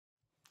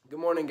Good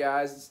morning,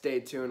 guys. It's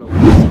day 2 in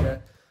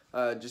Alaska.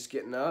 Just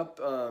getting up.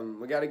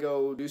 We got to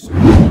go do some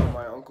work on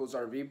my uncle's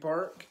RV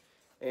park.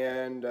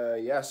 And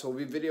yeah, so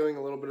we'll be videoing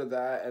a little bit of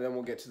that, and then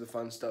we'll get to the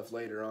fun stuff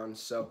later on.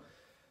 So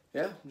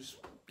yeah, just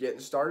getting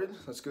started.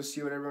 Let's go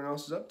see what everyone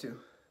else is up to.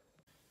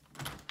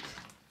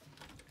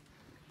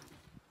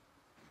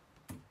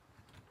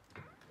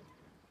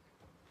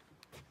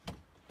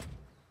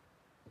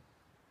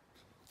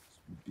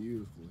 It's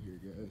beautiful here,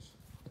 guys.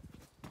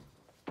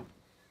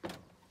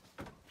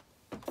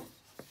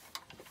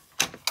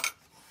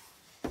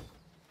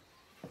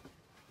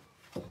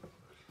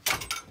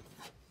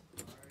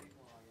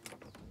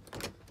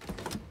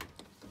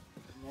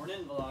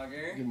 Morning,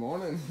 vlogger. Good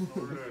morning.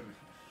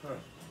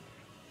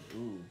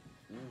 Ooh.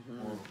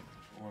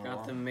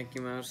 Got the Mickey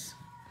Mouse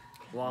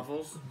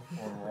waffles.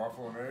 Want a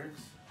waffle and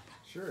eggs?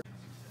 Sure. You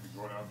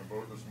going out on the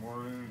boat this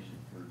morning?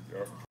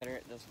 Better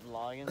at this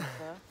vlogging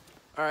stuff.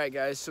 Alright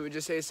guys, so we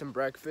just ate some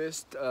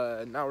breakfast.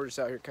 Now we're just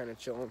out here kind of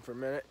chilling for a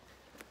minute.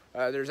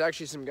 There's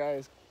actually some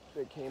guys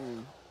that came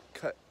and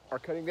are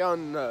cutting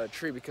down the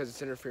tree because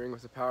it's interfering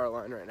with the power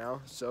line right now.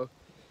 So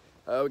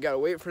we gotta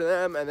wait for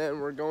them, and then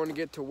we're going to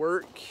get to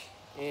work.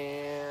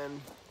 And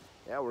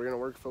yeah, we're gonna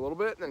work for a little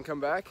bit, and then come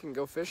back and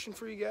go fishing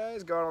for you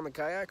guys, go out on the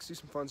kayaks, do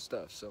some fun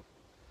stuff. So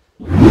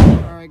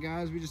alright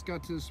guys, we just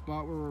got to the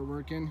spot where we're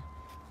working.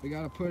 We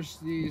gotta push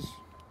these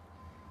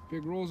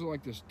big rolls of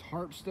like this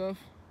tarp stuff.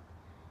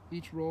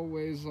 Each roll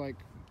weighs like,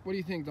 what do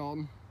you think,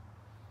 Dalton?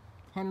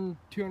 100,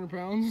 200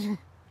 pounds? Yeah,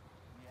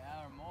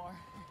 or more.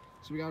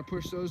 So we gotta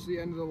push those to the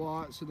end of the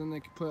lot so then they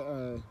can put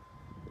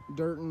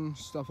dirt and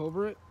stuff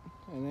over it.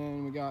 And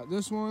then we got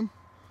this one,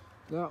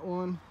 that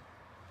one.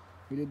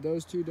 We did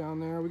those 2 down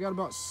there. We got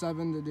about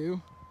 7 to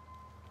do.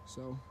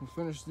 So we'll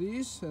finish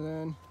these and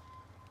then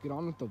get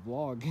on with the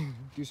vlog.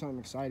 Do something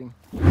exciting.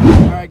 All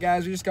right,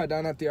 guys, we just got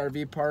done at the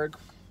RV park,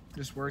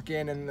 just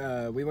working,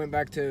 and we went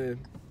back to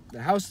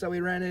the house that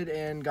we rented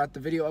and got the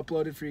video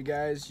uploaded for you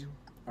guys. You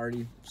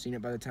already seen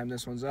it by the time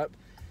this one's up.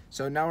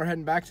 So now we're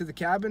heading back to the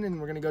cabin,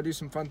 and we're gonna go do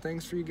some fun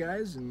things for you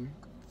guys and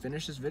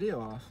finish this video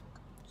off.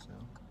 So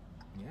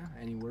yeah,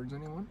 any words,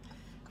 anyone?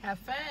 Have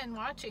fun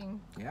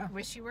watching. Yeah.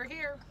 Wish you were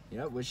here.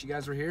 Yeah, wish you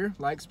guys were here.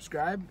 Like,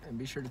 subscribe, and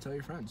be sure to tell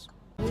your friends.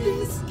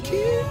 This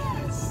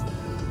kiss.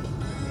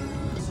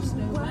 Just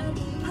know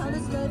how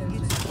this love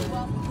gets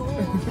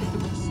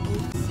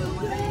so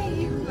when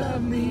you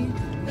love me,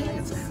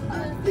 it's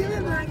a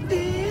feeling like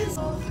this.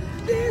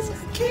 This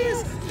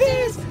kiss,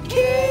 this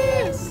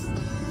kiss.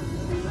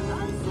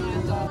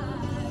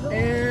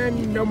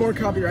 And no more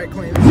copyright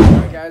claims.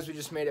 Alright guys, we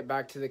just made it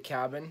back to the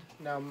cabin.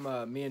 Now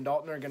me and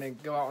Dalton are going to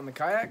go out on the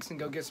kayaks and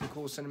go get some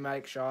cool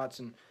cinematic shots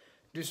and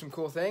do some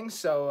cool things.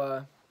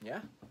 So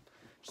yeah,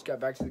 just got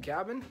back to the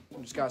cabin.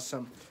 We just got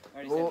some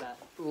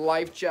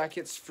life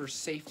jackets for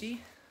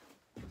safety.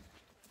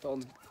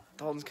 Dalton's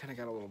kind of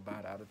got a little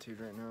bad attitude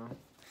right now.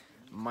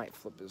 Might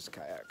flip his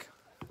kayak.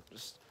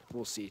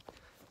 We'll see.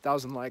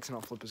 1,000 likes and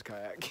I'll flip his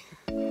kayak.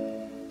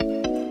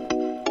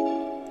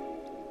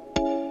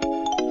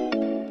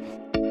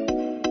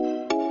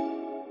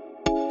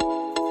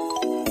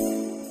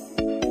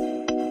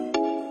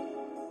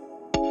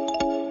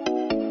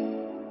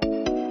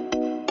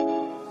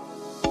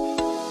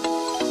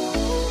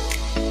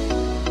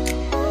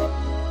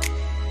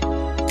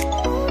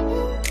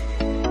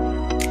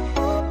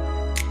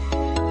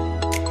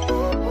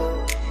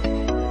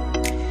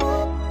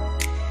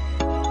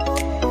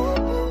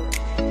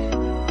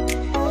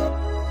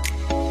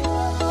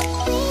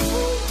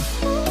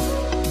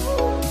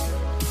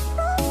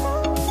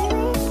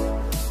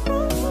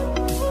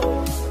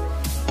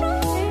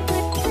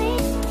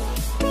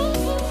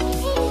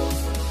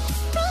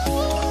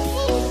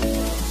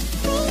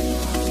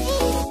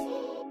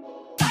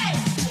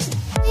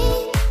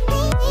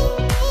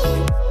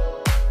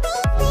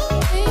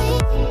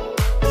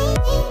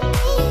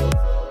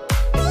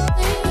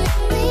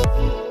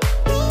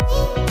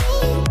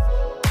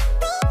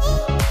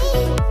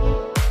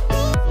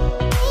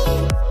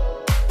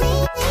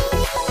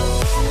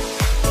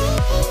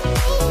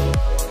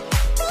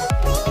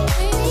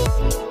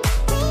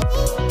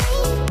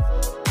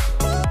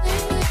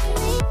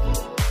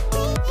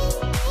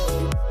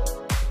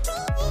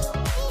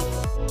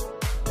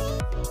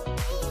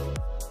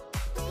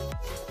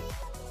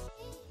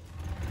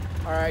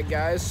 Alright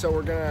guys, so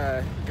we're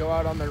gonna go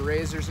out on the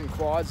razors and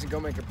quads and go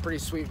make a pretty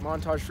sweet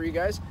montage for you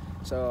guys.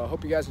 So I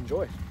hope you guys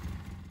enjoy.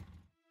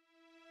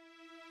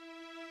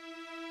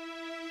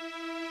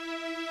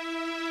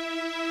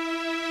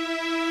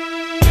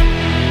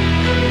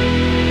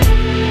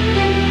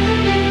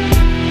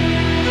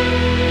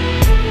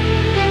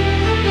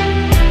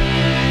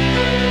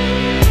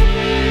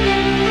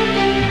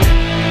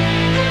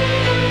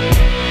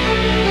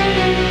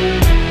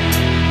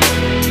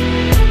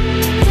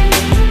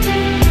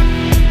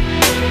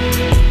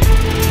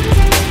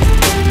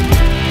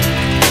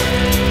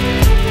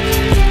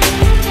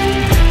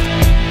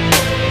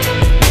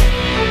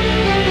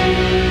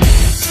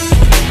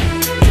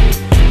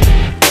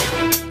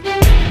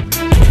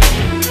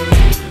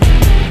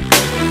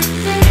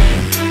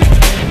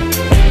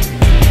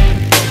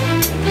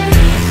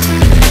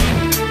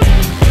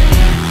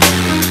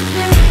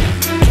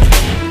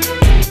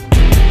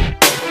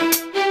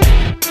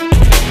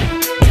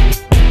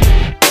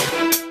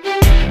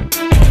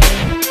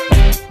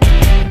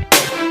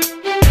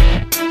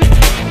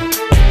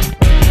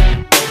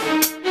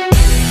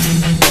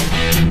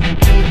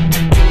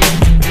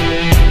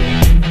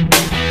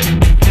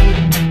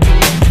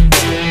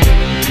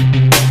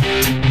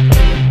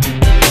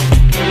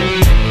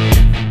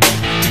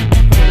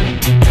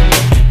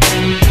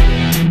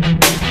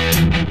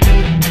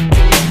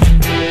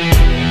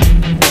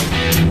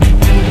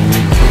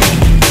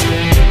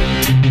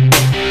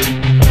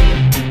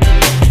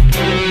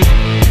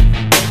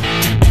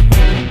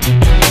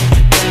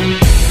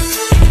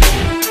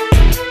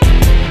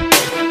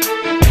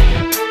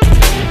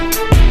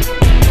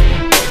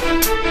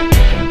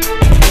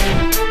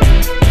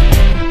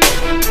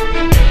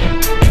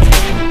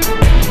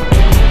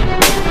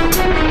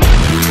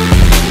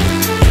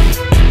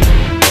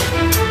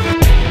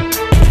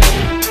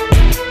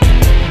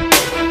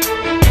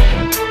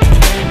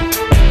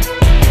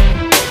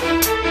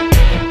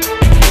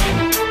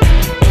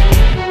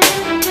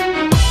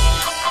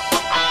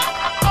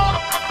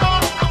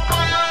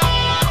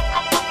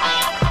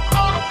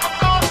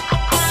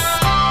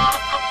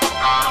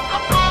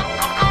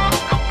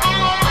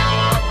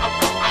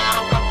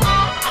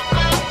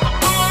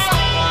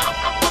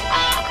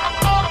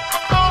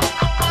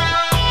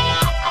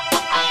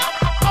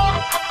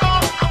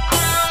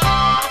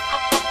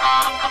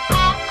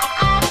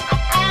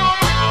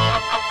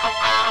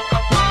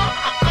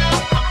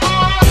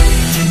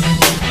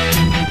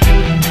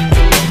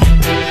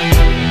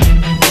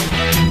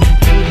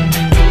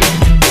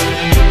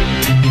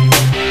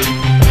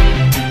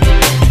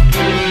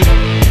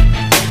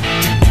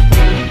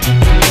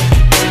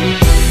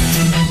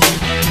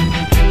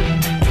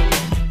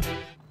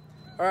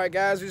 Alright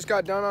guys, we just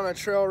got done on a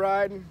trail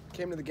ride.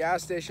 Came to the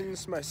gas station. This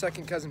is my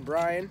second cousin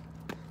Brian.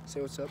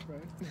 Say what's up,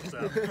 Brian. What's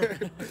up?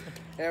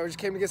 And we just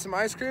came to get some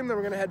ice cream, then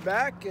we're gonna head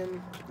back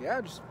and yeah,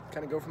 just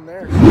kind of go from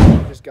there.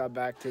 Just got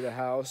back to the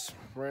house.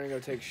 We're gonna go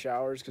take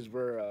showers because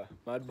we're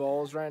mud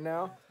balls right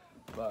now.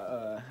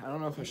 But I don't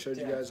know if I showed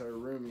you guys our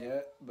room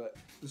yet, but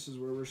this is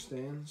where we're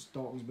staying. It's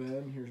Dalton's bed,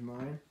 and here's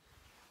mine.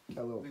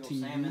 Got a little Big ol' TV.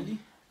 salmon.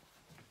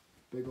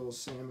 Big old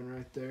salmon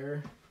right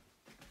there.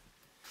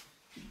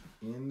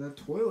 In the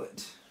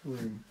toilet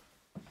room.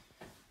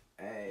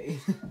 Hey.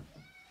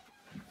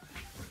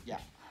 Yeah.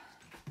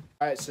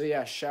 Alright, so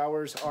yeah,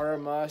 showers are a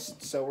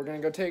must. So we're gonna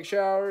go take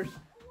showers.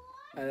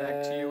 And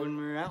Back to then- you when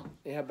we're out.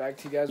 Yeah, back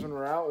to you guys when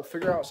we're out. We'll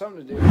figure out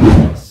something to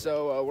do.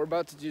 So we're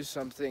about to do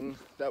something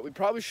that we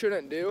probably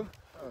shouldn't do,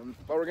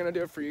 but we're gonna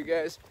do it for you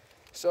guys.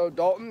 So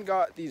Dalton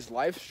got these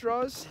life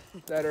straws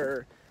that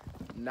are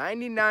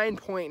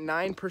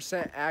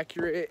 99.9%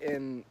 accurate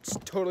and it's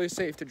totally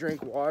safe to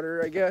drink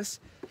water, I guess.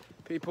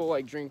 People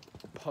like drink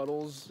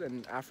puddles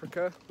in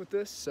Africa with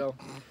this. So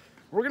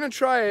we're gonna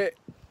try it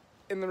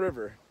in the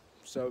river.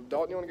 So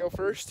Dalton, you wanna go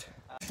first?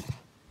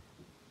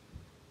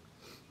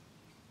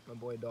 My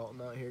boy Dalton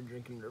out here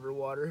drinking river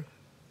water.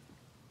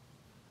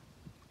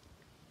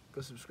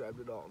 Go subscribe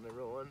to Dalton,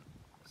 everyone.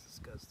 It's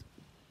disgusting.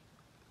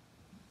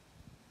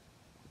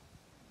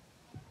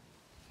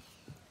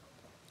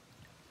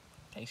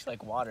 Tastes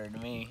like water to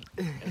me.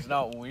 It's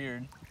not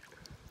weird.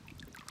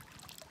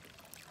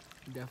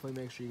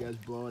 Definitely make sure you guys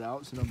blow it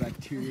out so no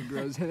bacteria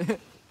grows in it.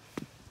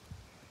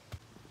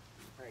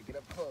 Alright, get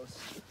up close.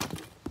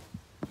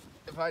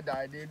 If I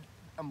die, dude,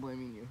 I'm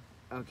blaming you.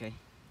 Okay.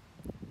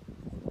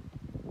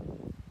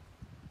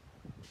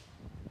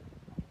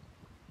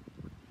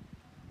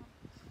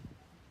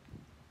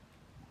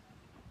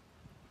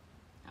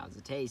 How's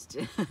it taste?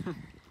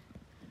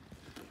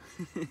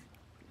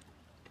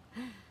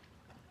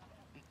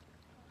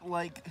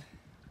 Like,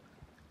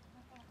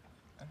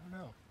 I don't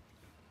know.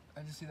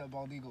 I just see that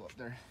bald eagle up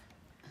there.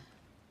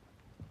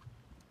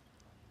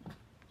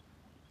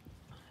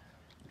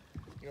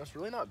 You know, it's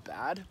really not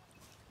bad.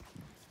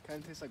 Kind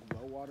of tastes like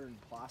well water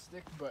and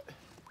plastic, but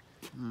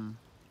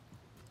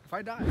if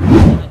I die,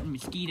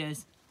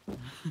 Mosquitoes.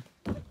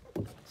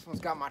 this one's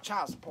got my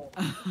child support.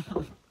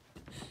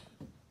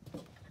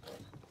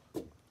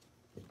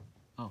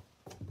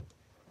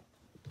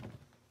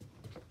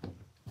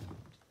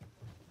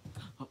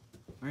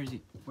 Where is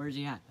he? Where is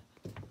he at?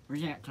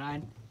 Where's he at,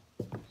 Clyde?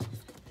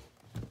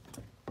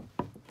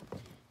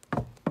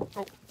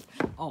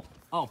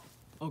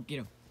 Oh, get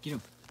him. Get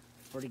him.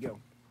 Where'd he go?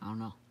 I don't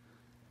know.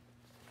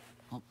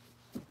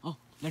 Oh,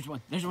 there's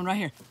one. There's one right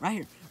here. Right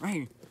here. Right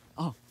here.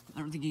 Oh, I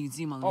don't think you can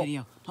see him on the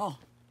video. Oh,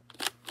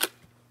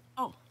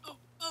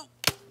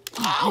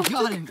 you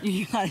got him.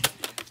 You got him.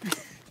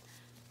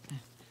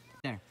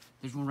 There.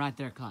 There's one right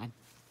there, Clyde.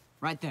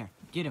 Right there.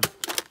 Get him.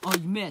 Oh,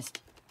 you missed.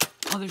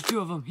 Oh, there's two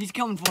of them. He's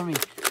coming for me.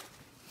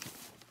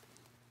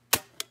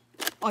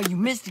 Oh, you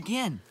missed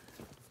again.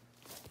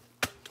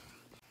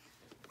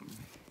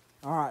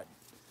 All right.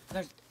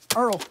 There's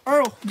Earl,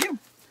 get him.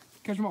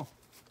 Catch them all.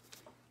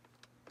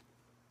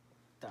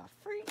 the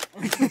freak.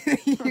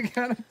 You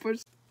gotta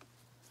push.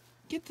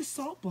 Get the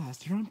salt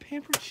blaster on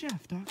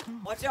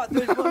pamperedchef.com. Watch out.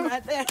 There's one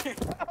right there.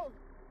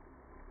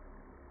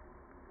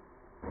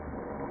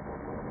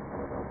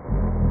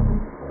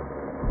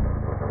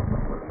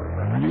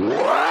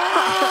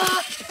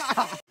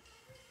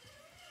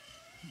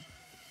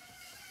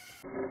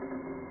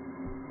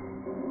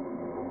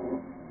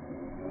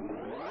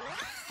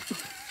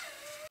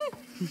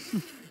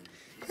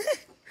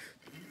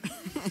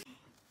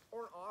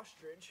 Or an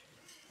ostrich.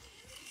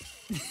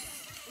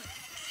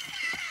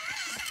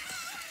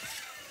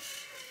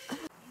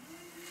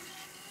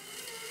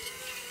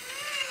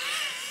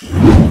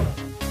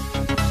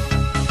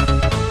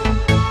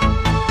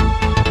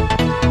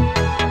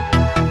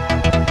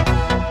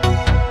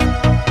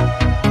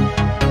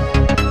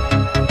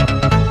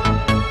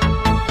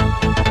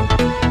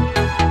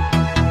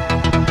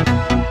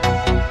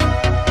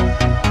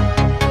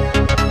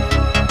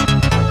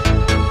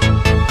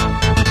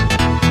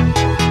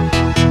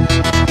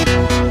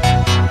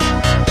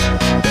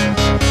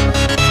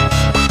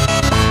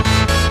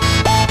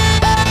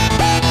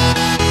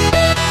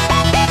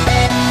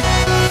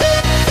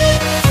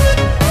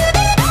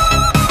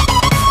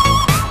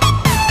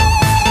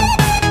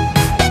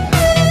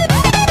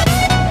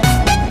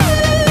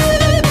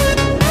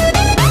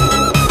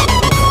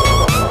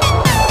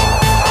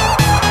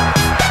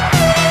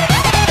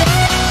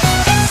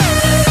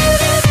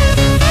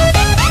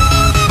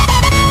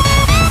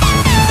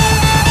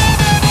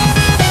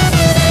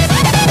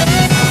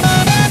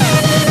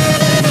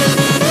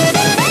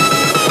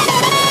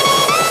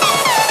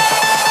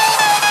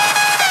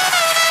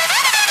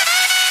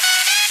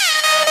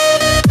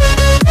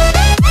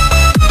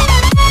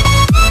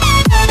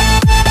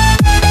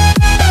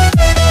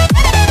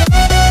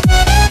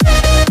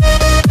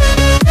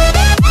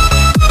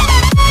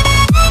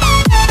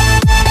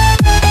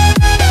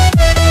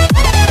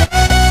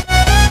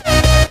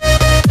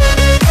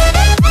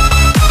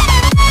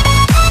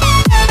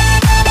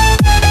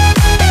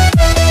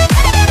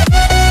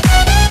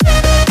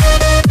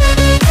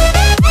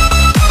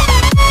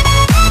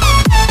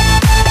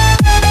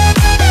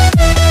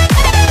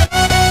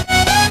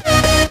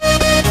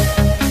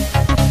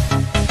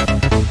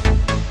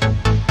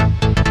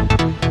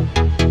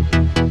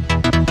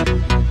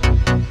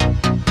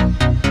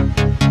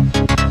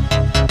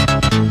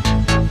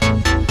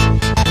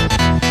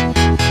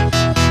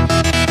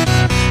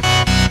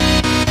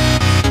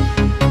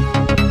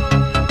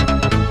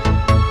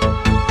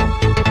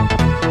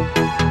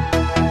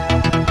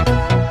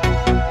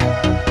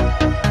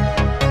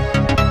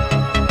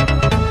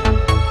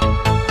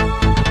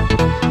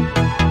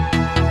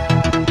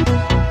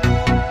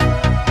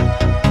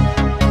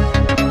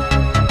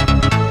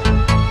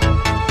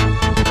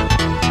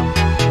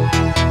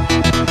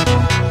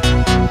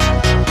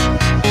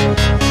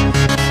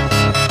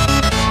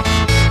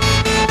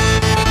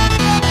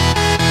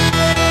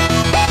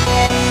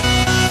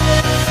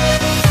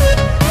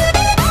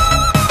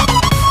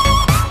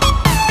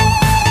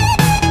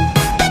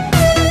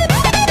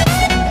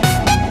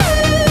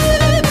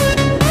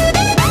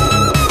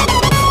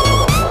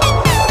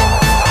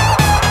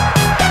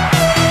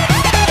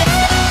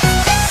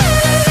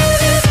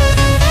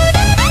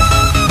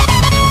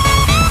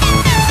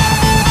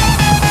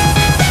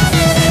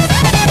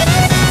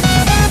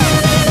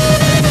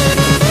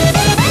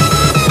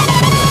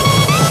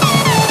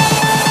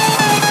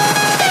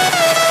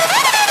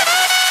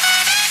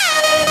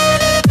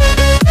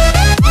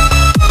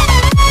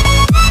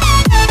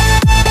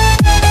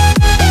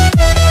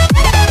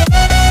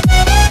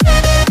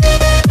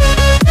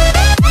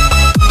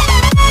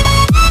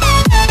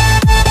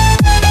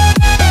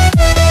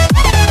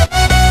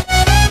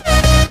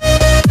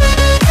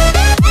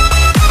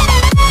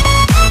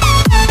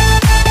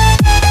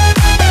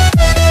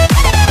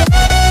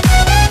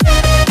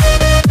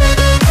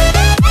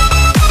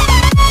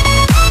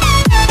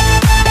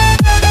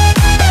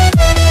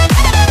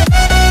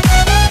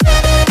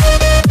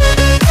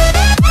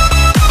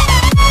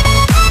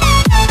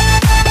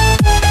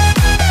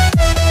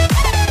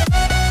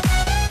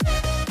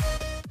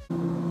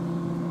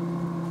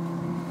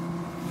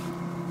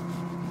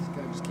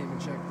 just came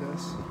and checked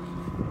this.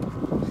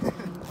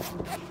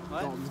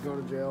 What? Dalton's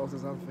going to jail,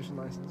 doesn't have a fishing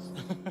license.